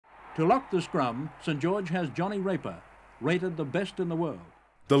To lock the scrum, St George has Johnny Raper, rated the best in the world.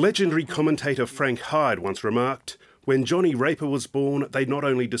 The legendary commentator Frank Hyde once remarked, when Johnny Raper was born, they not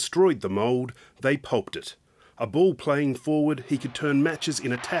only destroyed the mould, they pulped it. A ball playing forward, he could turn matches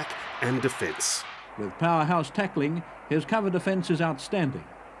in attack and defence. With powerhouse tackling, his cover defence is outstanding.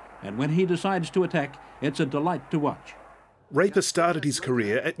 And when he decides to attack, it's a delight to watch. Raper started his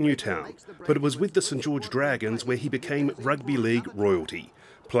career at Newtown, but it was with the St George Dragons where he became rugby league royalty,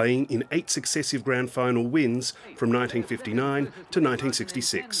 playing in 8 successive grand final wins from 1959 to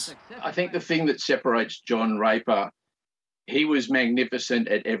 1966. I think the thing that separates John Raper, he was magnificent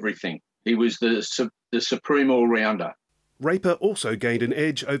at everything. He was the supreme all-rounder. Raper also gained an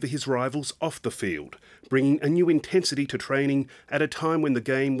edge over his rivals off the field, bringing a new intensity to training at a time when the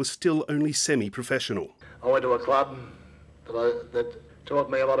game was still only semi-professional. I went to a club that taught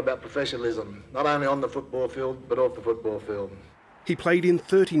me a lot about professionalism, not only on the football field, but off the football field. He played in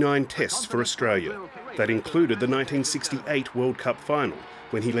 39 tests for Australia. That included the 1968 World Cup final,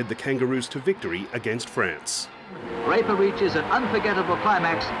 when he led the Kangaroos to victory against France. Raper reaches an unforgettable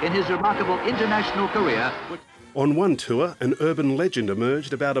climax in his remarkable international career. On one tour, an urban legend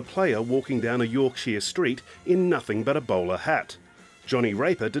emerged about a player walking down a Yorkshire street in nothing but a bowler hat. Johnny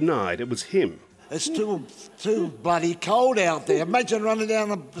Raper denied it was him. It's too bloody cold out there. Imagine running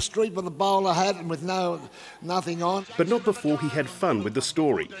down the street with a bowler hat and with nothing on. But not before he had fun with the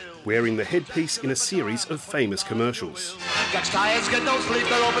story, wearing the headpiece in a series of famous commercials. Jack's tyres get no sleep,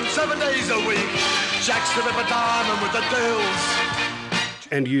 they're open 7 days a week. Jack's the Ripper Diamond with the deals.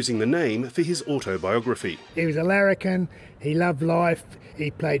 And using the name for his autobiography. He was a larrikin, he loved life, he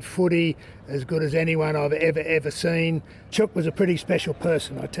played footy as good as anyone I've ever seen. Chook was a pretty special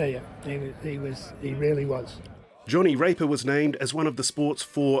person, I tell you. He really was. Johnny Raper was named as one of the sport's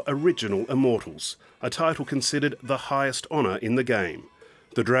 4 original Immortals, a title considered the highest honour in the game.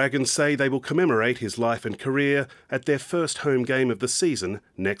 The Dragons say they will commemorate his life and career at their first home game of the season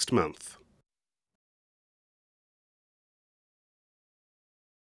next month.